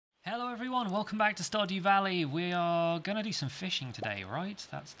Hello everyone, welcome back to Stardew Valley. We are gonna do some fishing today, right?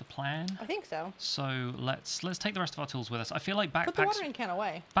 That's the plan. I think so. So let's take the rest of our tools with us. I feel like Put the watering can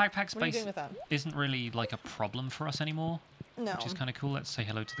away. backpack What are you space doing with that? isn't really like a problem for us anymore. No. Which is kind of cool. Let's say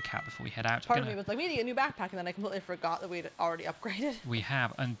hello to the cat before we head out. Part of me was like, we need to get a new backpack, and then I completely forgot that we'd already upgraded. We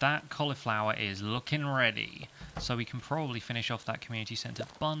have, and that cauliflower is looking ready. So we can probably finish off that community centre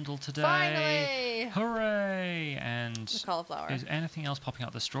bundle today. Finally! Hooray! And The cauliflower. is anything else popping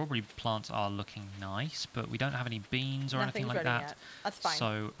up? The strawberry plants are looking nice, but we don't have any beans or anything like that. Yet. That's fine.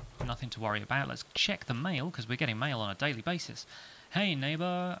 So nothing to worry about. Let's check the mail, because we're getting mail on a daily basis. Hey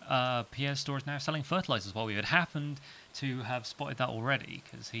neighbour, Pierre's store is now selling fertilizers. Well, we had happened to have spotted that already,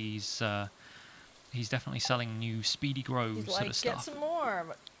 because he's definitely selling new speedy grow He's sort like, of stuff. get some more.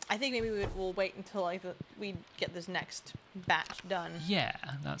 But I think maybe we'll wait until like we get this next batch done. Yeah,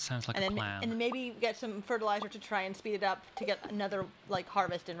 that sounds like a plan. And then maybe get some fertilizer to try and speed it up to get another like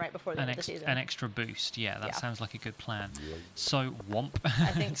harvest in right before the end of the season. An extra boost. Yeah, that sounds like a good plan. So womp.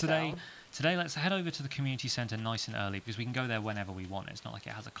 I think today. so. Today, let's head over to the community centre nice and early, because we can go there whenever we want. It's not like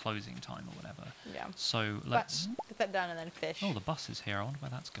it has a closing time or whatever. Yeah. So let's get that done and then fish. Oh, the bus is here. I wonder where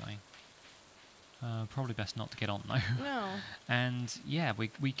that's going. Probably best not to get on though. No. And yeah,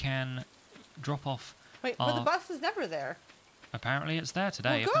 we can drop off. Wait, but the bus is never there. Apparently, it's there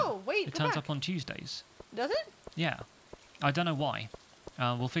today. Well, go. Wait. It go turns back. up on Tuesdays. Does it? Yeah, I don't know why.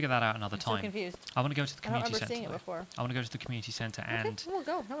 We'll figure that out another time. I'm so confused. I want to go to the community I don't remember centre. seeing it before. I want to go to the community centre and Okay, we'll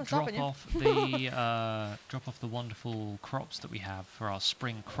go. No one's drop stopping you. off the drop off the wonderful crops that we have for our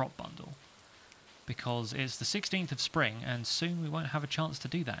spring crop bundle, because it's the 16th of spring and soon we won't have a chance to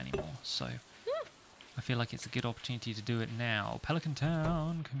do that anymore. So I feel like it's a good opportunity to do it now. Pelican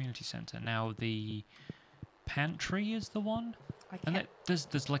Town Community Centre. Now the pantry is the one, and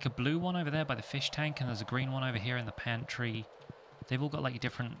there's like a blue one over there by the fish tank, and there's a green one over here in the pantry. They've all got like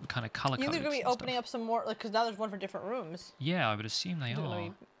different kind of colour codes. You think they're going to be opening up some more, like, because now there's one for different rooms. Yeah, I would assume they They're are.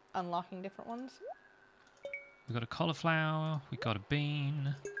 going to be unlocking different ones. We've got a cauliflower, we've got a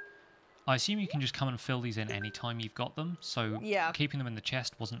bean. I assume you can just come and fill these in any time you've got them, so keeping them in the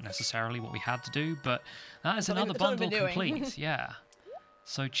chest wasn't necessarily what we had to do, but that is another bundle complete, yeah.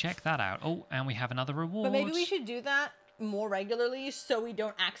 So check that out. Oh, and we have another reward. But maybe we should do that more regularly so we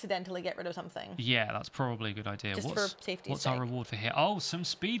don't accidentally get rid of something. Yeah, that's probably a good idea. Just for safety's What's sake. our reward for here? Oh, some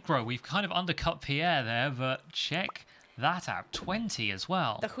speed grow. We've kind of undercut Pierre there, but check that out. 20 as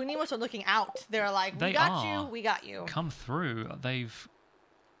well. The Hunimos are looking out. They're like, we got you, we got you. Come through. They've...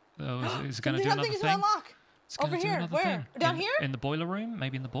 Oh, is it going to do another thing? thing? Unlock. It's going Over to do here. another Where? thing. Down here? In the boiler room?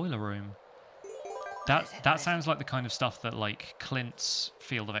 Maybe in the boiler room. That sounds like the kind of stuff that like Clint's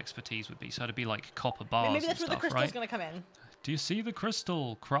field of expertise would be. So it'd be like copper bars. Maybe that's where the crystal's right? going to come in. Do you see the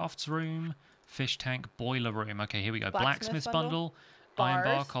crystal? Crafts room, fish tank, boiler room. Okay, here we go. Blacksmith's Bundle, iron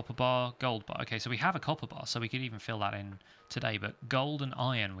bar, Bars. copper bar, gold bar. Okay, so we have a copper bar, so we could even fill that in today. But gold and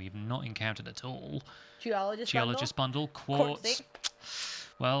iron we've not encountered at all. Geologist bundle, quartz.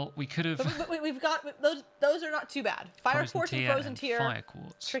 Well, we could have. But we've got those are not too bad. Fire quartz and frozen tier. Fire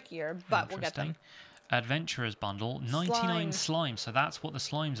quartz. Trickier, but we'll get them. Adventurer's bundle, 99 slime. So that's what the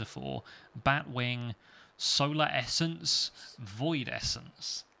slimes are for. Batwing, solar essence, void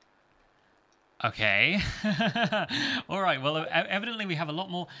essence. Okay. All right. Well, evidently we have a lot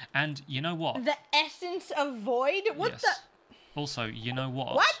more. And you know what? The essence of void. What the? Also, you know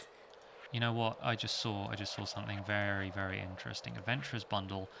what? What? You know what? I just saw something very, very interesting. Adventurer's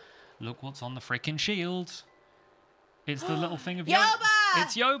bundle. Look what's on the frickin' shield. It's the little thing of Yoba.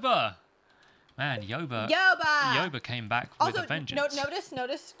 It's Yoba. Man, Yoba came back with a vengeance.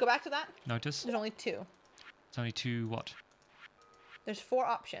 Notice. Go back to that. Notice. There's only two. It's only two what? There's 4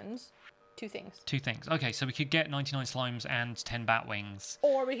 options. 2 things. 2 things. Okay, so we could get 99 slimes and 10 bat wings.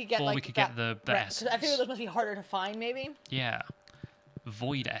 Or we could get the essence. I feel those must be harder to find, maybe. Yeah.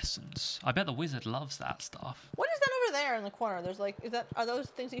 Void essence. I bet the wizard loves that stuff. What is that over there in the corner? There's like, are those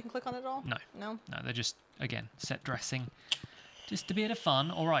things that you can click on at all? No. No? No, they're just, again, set dressing. Just a bit of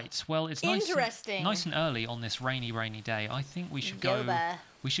fun. All right. Well, it's nice and early on this rainy day. I think we should go.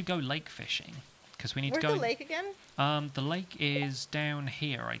 We should go lake fishing because we need to go. Where's the lake again? The lake is down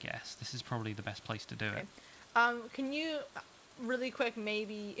here, I guess. This is probably the best place to do it. Can you, really quick,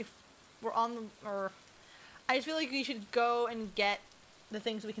 maybe if we're on the, or I just feel like we should go and get the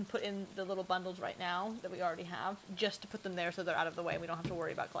things we can put in the little bundles right now that we already have, just to put them there so they're out of the way and we don't have to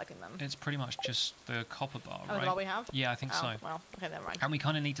worry about collecting them. It's pretty much just the copper bar, right? That's all we have? Yeah, I think so. Well, okay, never mind. And we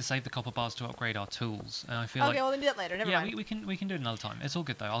kind of need to save the copper bars to upgrade our tools. And I feel well, then do that later. Never mind. Yeah, we can do it another time. It's all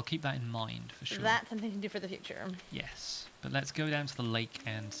good though. I'll keep that in mind for sure. That's something to do for the future. Yes, but let's go down to the lake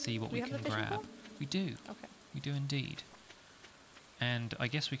and see what we can grab. Pool? We do. Okay. We do indeed. And I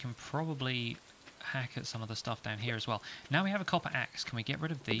guess we can probably hack at some of the stuff down here as well. Now we have a copper axe. Can we get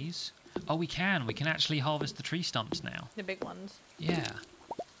rid of these? Oh, we can. We can actually harvest the tree stumps now. The big ones. Yeah.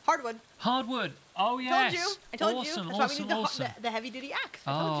 Hardwood. Hardwood. Oh, yes. I told awesome, you. That's awesome, why we need awesome. the heavy-duty axe.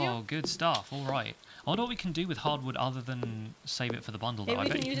 I told Oh, you. good stuff. All right. I wonder what we can do with hardwood other than save it for the bundle, though. Maybe I we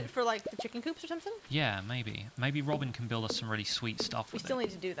bet can you use it for, like, the chicken coops or something? Yeah, maybe. Maybe Robin can build us some really sweet stuff We with still it.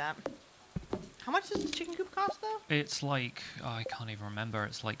 need to do that. How much does the chicken coop cost, though? It's like, oh, I can't even remember.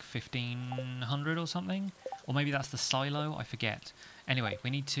 It's like 1,500 or something. Or maybe that's the silo. I forget. Anyway, we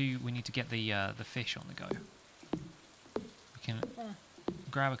need to get the fish on the go. We can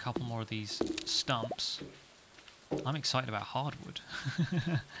grab a couple more of these stumps. I'm excited about hardwood.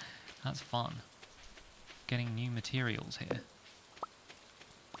 That's fun. Getting new materials here.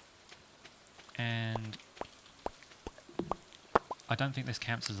 And I don't think this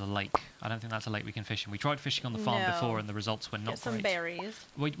counts as a lake. I don't think that's a lake we can fish in. We tried fishing on the farm before and the results were not Get some great. berries.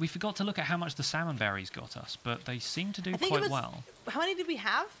 We forgot to look at how much the salmon berries got us, but they seem to do I think quite well. How many did we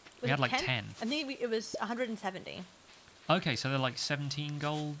have? We had like 10. I think it was 170. Okay, so they're like 17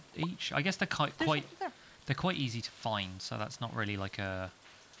 gold each. I guess they're they're quite easy to find, so that's not really like a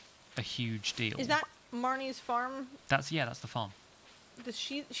huge deal. Is that Marnie's farm? That's the farm. Is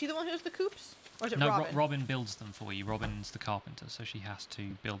she the one who does the coops? Or is it No, Robin? Robin builds them for you. Robin's the carpenter, so she has to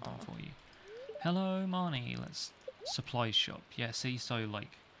build them for you. Hello, Marnie. Let's supplies shop. Yeah, see, so like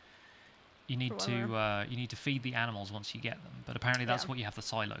you need to feed the animals once you get them. But apparently that's what you have the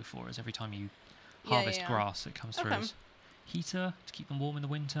silo for. Is every time you harvest grass, it comes through. As heater to keep them warm in the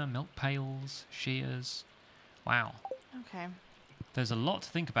winter. Milk pails, shears. Wow. Okay. There's a lot to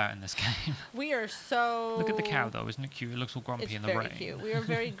think about in this game. We are so... Look at the cow, though. Isn't it cute? It looks all grumpy in the rain. It's very cute. We are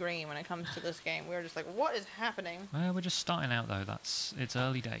very green when it comes to this game. We are just like, what is happening? Well, we're just starting out, though. It's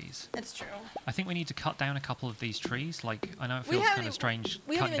early days. It's true. I think we need to cut down a couple of these trees. Like, I know it feels kind of strange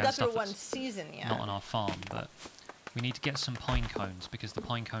we haven't cutting even down got stuff through one that's season yet. not on our farm, but we need to get some pine cones because the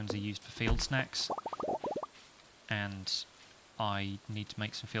pine cones are used for field snacks. And I need to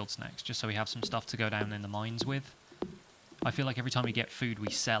make some field snacks just so we have some stuff to go down in the mines with. I feel like every time we get food, we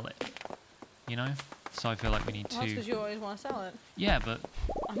sell it. You know? So I feel like we need to... Well, that's because you always want to sell it. Yeah, but...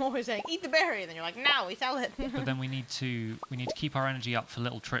 I'm always saying, eat the berry, and then you're like, no, we sell it. But then we need to keep our energy up for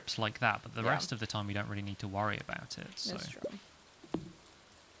little trips like that, but the rest of the time we don't really need to worry about it. So. That's true.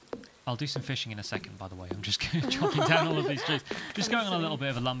 I'll do some fishing in a second, by the way. I'm just chopping down all of these trees. Just going on a little bit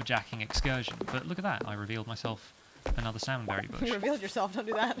of a lumberjacking excursion. But look at that. I revealed myself another salmonberry bush. You revealed yourself, don't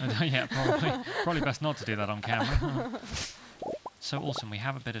do that. Yeah, probably best not to do that on camera. So awesome, we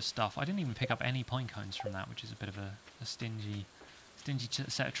have a bit of stuff. I didn't even pick up any pine cones from that, which is a bit of a stingy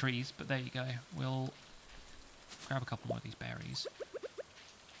set of trees, but there you go. We'll grab a couple more of these berries.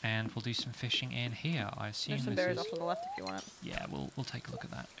 And we'll do some fishing in here. I assume There's some berries off to the left if you want it. Yeah, we'll take a look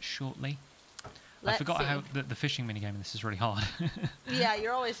at that shortly. Let's I forgot see. how the fishing minigame in this is really hard. Yeah,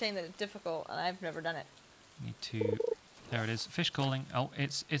 you're always saying that it's difficult, and I've never done it. Need to... There it is. Fish calling. Oh,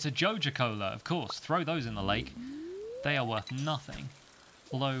 it's a Joja Cola, of course. Throw those in the lake. They are worth nothing.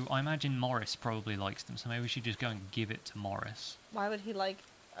 Although, I imagine Morris probably likes them, so maybe we should just go and give it to Morris. Why would he like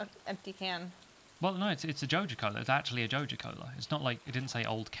an empty can? Well, no, it's a Joja Cola. It's actually a Joja Cola. It's not like... It didn't say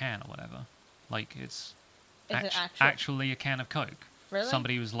old can or whatever. Like, it's actually a can of Coke. Really?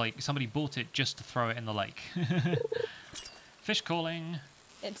 Somebody bought it just to throw it in the lake. Fish calling.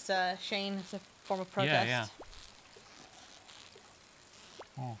 It's Shane. It's a form of protest. Yeah.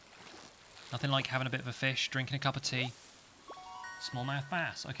 Oh. Nothing like having a bit of a fish, drinking a cup of tea. Smallmouth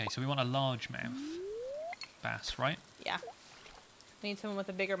bass. Okay, so we want a largemouth bass, right? Yeah. We need someone with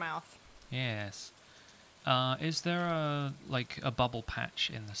a bigger mouth. Yes. Is there a bubble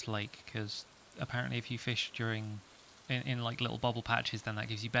patch in this lake? Because apparently, if you fish in like little bubble patches, then that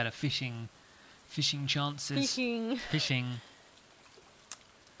gives you better fishing chances. Fishing.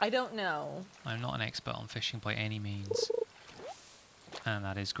 I don't know. I'm not an expert on fishing by any means. And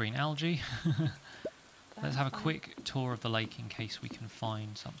that is green algae. Let's have a quick tour of the lake in case we can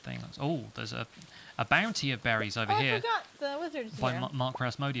find something. Oh, there's a bounty of berries over here. I forgot the wizard's by here. Mark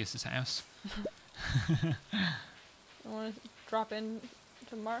Rasmodius' house. I want to drop in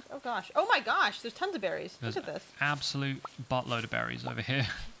to Mark. Oh gosh. Oh my gosh, there's tons of berries. There's Look at this. Absolute buttload of berries over here.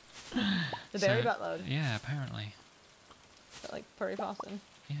 The berry buttload. Yeah, apparently. Like Purry Possum.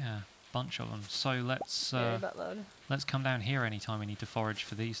 Yeah, bunch of them. So let's come down here anytime we need to forage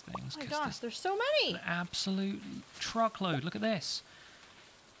for these things. Oh my gosh, there's so many! An absolute truckload. Look at this.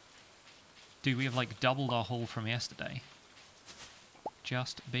 Dude, we have like doubled our haul from yesterday.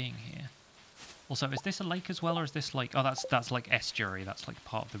 Just being here. Also, is this a lake as well, or is this like... Oh, that's like estuary. That's like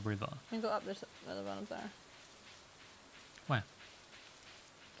part of the river. You can go up. There's another one up there. Where?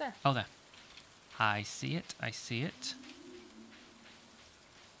 There. Oh, there. I see it. I see it.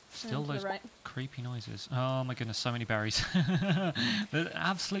 Still And to the those right. creepy noises. Oh my goodness, so many berries. There's an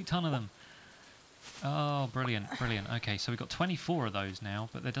absolute ton of them. Oh, brilliant, brilliant. Okay, so we've got 24 of those now,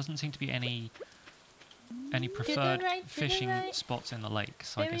 but there doesn't seem to be any preferred right, to the fishing right. spots in the lake,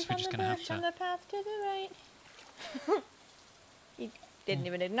 so I guess we're Berries just on going to the have bush on to... the path to the right. He didn't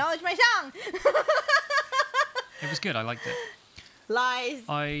even acknowledge my song. It was good, I liked it. Lies.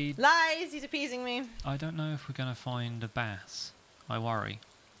 I Lies. He's appeasing me. don't know if we're going to find a bass. I worry.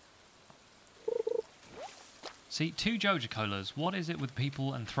 See, 2 Joja Colas. What is it with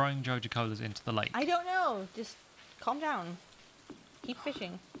people and throwing Joja Colas into the lake? I don't know. Just calm down. Keep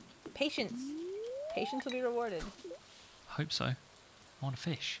fishing. Patience. Patience will be rewarded. Hope so. I want to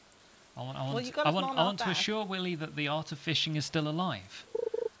fish. I want Well, you got a I want smallmouth to bass. assure Willie that the art of fishing is still alive.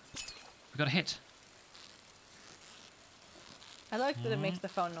 We got a hit. I like that it makes the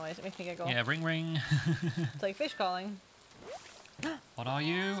phone noise. It makes me giggle. Yeah, ring ring. It's like fish calling. What are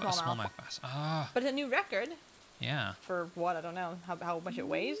you? A Smallmouth. smallmouth bass. Ah, But it's a new record yeah. for what? I don't know. How much it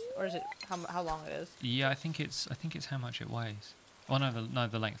weighs? Or is it how long it is? Yeah, I think it's how much it weighs. Oh no,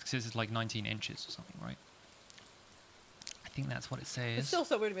 the length, because it's like 19 inches or something, right? I think that's what it says. It's still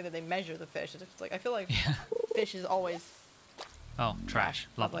so weird to me that they measure the fish. It's like I feel like Yeah. fish is always. Oh, trash.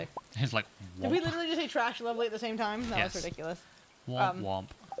 Lovely. It's like Did we womp. literally just say trash and lovely at the same time? That Yes. was ridiculous. Womp womp.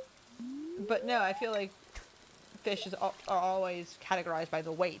 But no, I feel like fish are always categorized by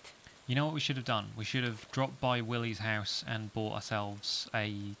the weight. You know what we should have done? We should have dropped by Willie's house and bought ourselves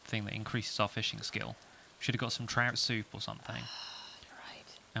a thing that increases our fishing skill. We should have got some trout soup or something,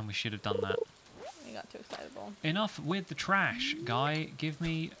 Right. and we should have done that. We got too excitable. Enough with the trash, guy. Give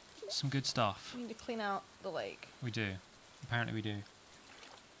me some good stuff. We need to clean out the lake. We do. Apparently we do.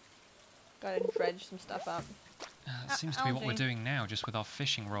 Gotta dredge some stuff up. It seems to be what we're algae. doing now, just with our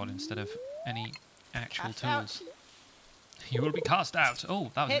fishing rod instead of any actual Cast out. tools. You will be cast out.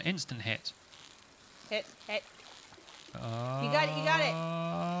 Oh, that was Hit. an instant hit. Hit. You got it, you got it.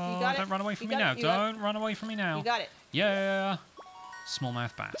 You got Don't it. run away from You me got now. it, you got it. Don't run away from me now. You got it. Yeah.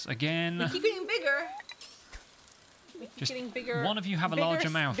 Smallmouth bass. They Again. keep getting bigger. We keep Just getting bigger. one of you have a bigger larger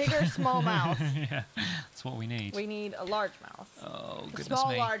s- mouth. Bigger small mouth. Yeah, that's what we need. We need a large mouth. Oh, A goodness small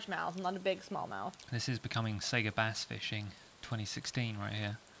me. large mouth, not a big small mouth. This is becoming SEGA Bass Fishing 2016 right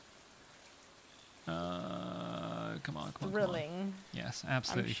here. Come on. Thrilling. Yes,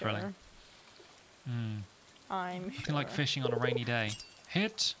 absolutely I'm sure. thrilling. I'm Nothing sure. like fishing on a rainy day.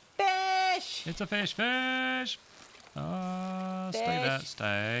 Hit! Fish! It's a fish! Fish! Stay there. Fish.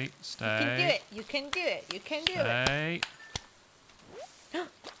 Stay. You can do it. You can do it. You can do it. Stay.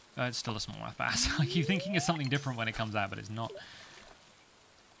 It's still a smallmouth bass. I keep thinking it's something different when it comes out, but it's not.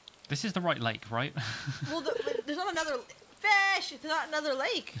 This is the right lake, right? Well, there's not another fish. It's not another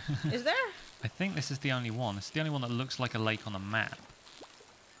lake. Is there? I think this is the only one. It's the only one that looks like a lake on the map.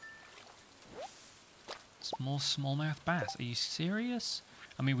 Small smallmouth bass. Are you serious?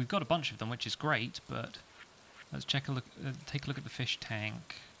 I mean, we've got a bunch of them, which is great, but let's take a look at the fish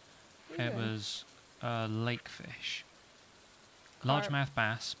tank. It was lake fish. Largemouth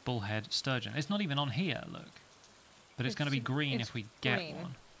bass, bullhead, sturgeon. It's not even on here, look. But it's going to be green it's if we get green.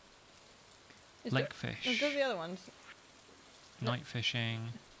 one. Is Lake there, fish. Those are the other ones. Night fishing.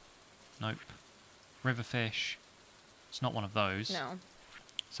 Nope. River fish. It's not one of those. No.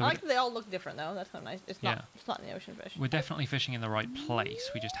 So I we're, like that they all look different though. That's kind of nice. It's not. Yeah. It's not in the ocean fish. we're definitely fishing in the right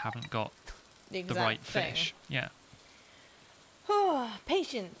place. We just haven't got The the exact right thing. fish. Yeah.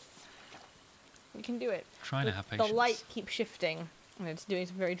 Patience. We can do it. Trying to The- have patience. The light keeps shifting, and it's doing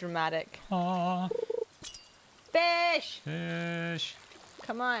some very dramatic. Aw, Fish! fish.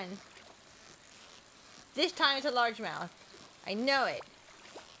 Come on. This time it's a largemouth. I know it.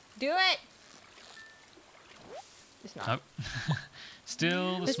 Do it! It's not. Nope.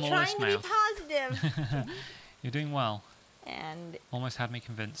 Still the Just smallest trying to mouth. be positive. You're doing well. And Almost had me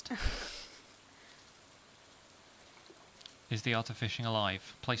convinced. Is the art of fishing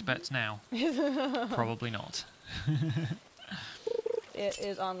alive? Place bets now. Probably not. it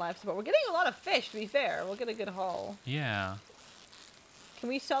is on life support. We're getting a lot of fish, to be fair. We'll get a good haul. Yeah. Can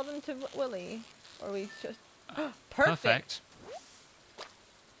we sell them to Willie? Or we just... Perfect! Perfect.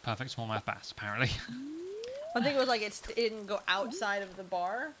 Perfect smallmouth bass, apparently. I think it was like it didn't go outside of the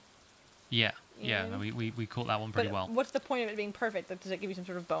bar. Yeah. Yeah, Yeah. no, we caught that one pretty But well. what's the point of it being perfect? Like, does it give you some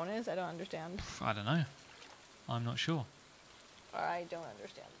sort of bonus? I don't understand. I don't know. I'm not sure. I don't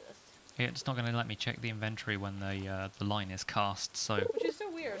understand this. It's not going to let me check the inventory when the line is cast, so... Which is so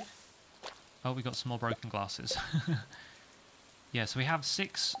weird. Oh, we got some more broken glasses. Yeah, so we have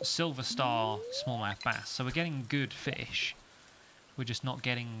 6 silver star smallmouth bass, so we're getting good fish. We're just not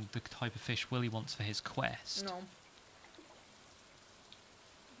getting the type of fish Willy wants for his quest. No.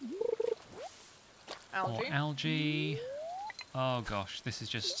 Or Algae. algae. Oh gosh, this is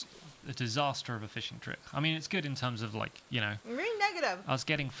just a disaster of a fishing trip. I mean, it's good in terms of like, you know. I'm being negative. I was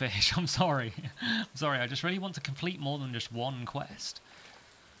getting fish. I'm sorry. I'm sorry. I just really want to complete more than just one quest.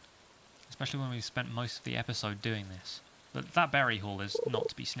 Especially when we've spent most of the episode doing this. But that berry haul is not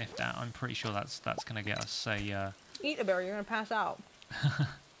to be sniffed at. I'm pretty sure that's going to get us a... Eat a berry, you're going to pass out.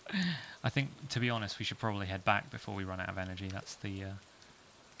 I think, to be honest, we should probably head back before we run out of energy. That's the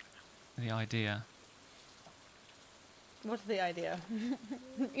idea. What's the idea?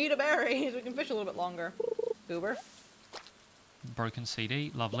 Eat a berry so we can fish a little bit longer. Goober. Broken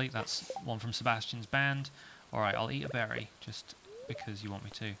CD. Lovely. That's one from Sebastian's band. Alright, I'll eat a berry just because you want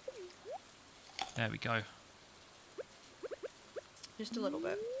me to. There we go. Just a little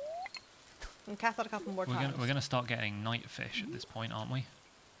bit. And cast out a couple more times. We're gonna start getting night fish at this point, aren't we?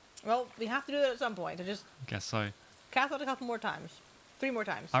 Well, we have to do that at some point. To just Guess so. cast out a couple more times. 3 more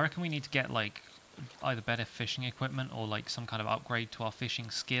times. I reckon we need to get like either better fishing equipment or like some kind of upgrade to our fishing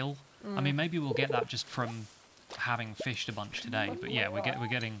skill. I mean, maybe we'll get that just from having fished a bunch today. But yeah, we're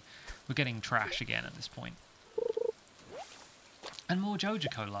getting trash again at this point. And more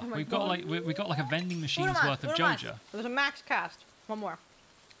Joja Cola. Oh we've got like a vending machine's worth of Joja. There's a max cast. One more.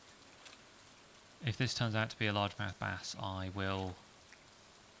 If this turns out to be a largemouth bass, I will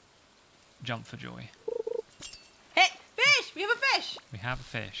jump for joy. Hey, fish! We have a fish! We have a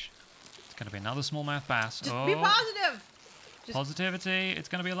fish. It's going to be another smallmouth bass. Just oh, be positive! Just positivity. It's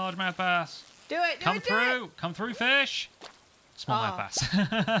going to be a largemouth bass. do it, do Come it, through. do it! Come through, fish. Smallmouth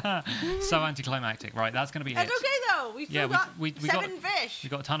bass. So anticlimactic. Right, that's going to be That's it. okay though. We still got we 7 fish. We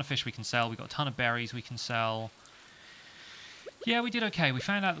got a ton of fish we can sell. We got a ton of berries we can sell. Yeah, we did okay. We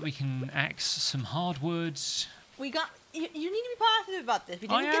found out that we can axe some hardwoods. We got. You need to be positive about this. We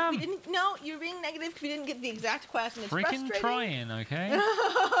didn't I get. am. We didn't. No, you're being negative because we didn't get the exact quest, and it's Freaking frustrating. trying, okay?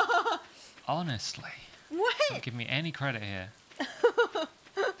 Honestly. What? Don't give me any credit here.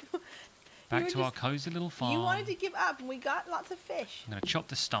 Back to our cozy little farm. You wanted to give up, and we got lots of fish. I'm going to chop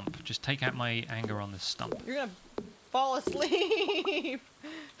this stump. Just take out my anger on this stump. You're gonna fall asleep.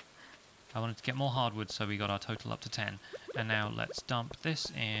 I wanted to get more hardwood, so we got our total up to 10. And now let's dump this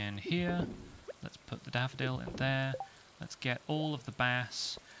in here. Let's put the daffodil in there. Let's get all of the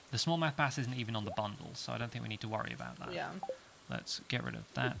bass. The smallmouth bass isn't even on the bundle, so I don't think we need to worry about that. Yeah. Let's get rid of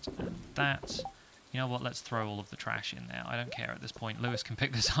that and that. You know what? Let's throw all of the trash in there. I don't care at this point. Lewis can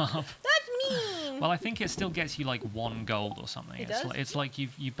pick this up. That's mean. Well, I think it still gets you like 1 gold or something. It does? It's like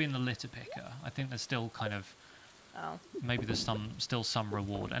you've been the litter picker. I think there's still kind of Oh. maybe there's still some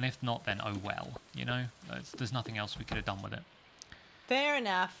reward, and if not, then oh well. You know, there's nothing else we could have done with it. Fair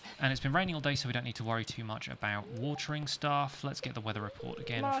enough. And it's been raining all day, so we don't need to worry too much about watering stuff. Let's get the weather report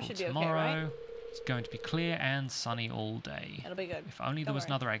again Tomorrow for should be okay, tomorrow. right? It's going to be clear and sunny all day. It'll be good. If only there Don't was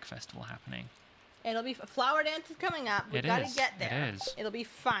worry. another egg festival happening. It'll be flower dance is coming up. We've It got to is, get there. it is. It'll be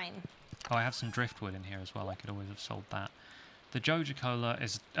fine. Oh, I have some driftwood in here as well. I could always have sold that. The Joja Cola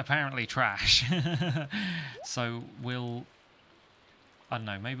is apparently trash. So we'll... I don't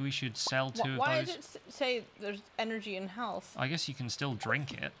know, maybe we should sell 2 of Why those. does it say there's energy and health? I guess you can still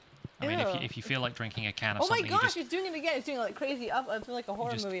drink it. I mean, Ew. if you feel like drinking a can of Oh my something you gosh, just it's doing it again. It's doing like crazy up. I feel like a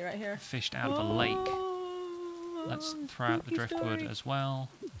horror just movie right here. fished out of a lake. Let's throw out the Spooky driftwood story. as well.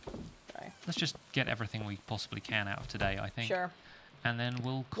 Sorry. Let's just get everything we possibly can out of today, I think. Sure. And then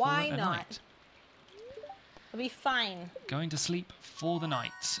we'll call Why it a not? night. It'll be fine. Going to sleep for the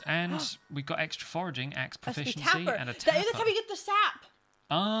night. And we've got extra foraging, axe That's the proficiency, tapper. and a That's tapper. how we get the sap.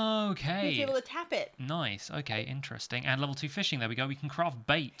 You have to be Okay. able to tap it. Nice. Okay, interesting. And level 2 fishing. There we go. We can craft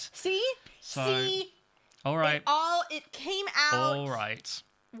bait. See? So, See? all right. It came out All right.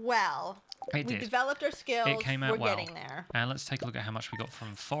 well. It We did. developed our skills. It came out We're well. getting there. And let's take a look at how much we got from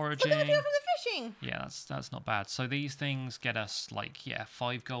Look foraging. at the do from the fishing. Yeah, that's not bad. So these things get us like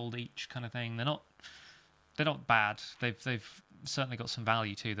 5 gold each kind of thing. They're not bad. They've certainly got some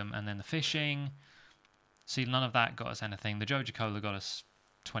value to them. And then the fishing, see, none of that got us anything. The Joja Cola got us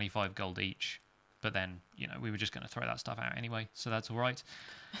 25 gold each. But then, we were just going to throw that stuff out anyway, so that's all right.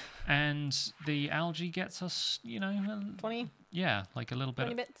 And the algae gets us, 20? yeah, like a little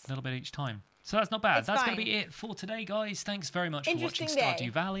 20 bit, bits. each time. So that's not bad. It's That's going to fine. be it for today, guys. Thanks very much for watching Interesting day.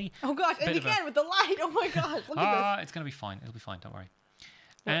 Stardew Valley. Oh gosh, and Bit of a- again with the light. Oh my gosh, look at this. It's going to be fine. It'll be fine. Don't worry.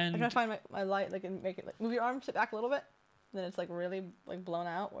 I'm And trying to find my light, and make it move your arm, sit back a little bit. Then it's like really blown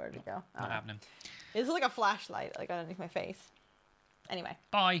out. Where'd it go? not happening. It's like a flashlight underneath my face. Anyway.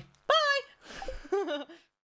 Bye. Bye.